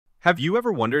Have you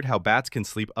ever wondered how bats can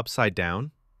sleep upside down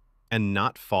and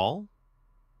not fall?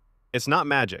 It's not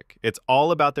magic, it's all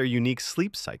about their unique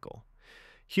sleep cycle.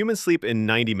 Humans sleep in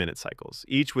 90-minute cycles,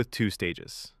 each with two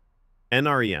stages: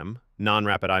 NREM, non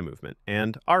rapid eye movement,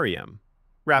 and REM,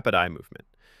 rapid eye movement.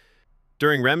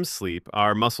 During REM sleep,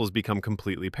 our muscles become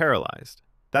completely paralyzed.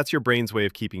 That's your brain's way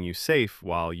of keeping you safe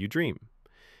while you dream.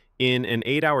 In an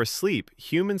 8-hour sleep,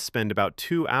 humans spend about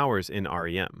 2 hours in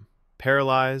REM,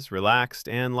 paralyzed, relaxed,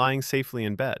 and lying safely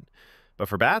in bed. But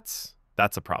for bats,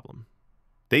 that's a problem.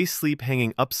 They sleep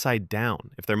hanging upside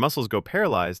down. If their muscles go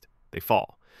paralyzed, they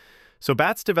fall. So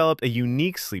bats developed a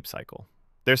unique sleep cycle.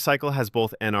 Their cycle has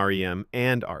both NREM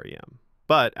and REM.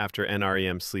 But after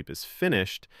NREM sleep is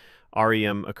finished,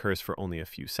 REM occurs for only a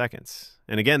few seconds.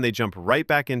 And again, they jump right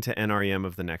back into NREM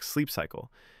of the next sleep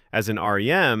cycle. As in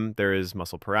REM, there is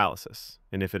muscle paralysis.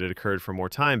 And if it had occurred for more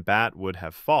time, bat would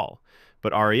have fall.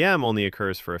 But REM only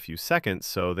occurs for a few seconds,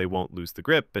 so they won't lose the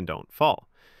grip and don't fall.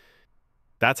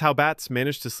 That's how bats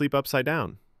manage to sleep upside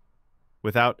down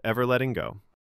without ever letting go.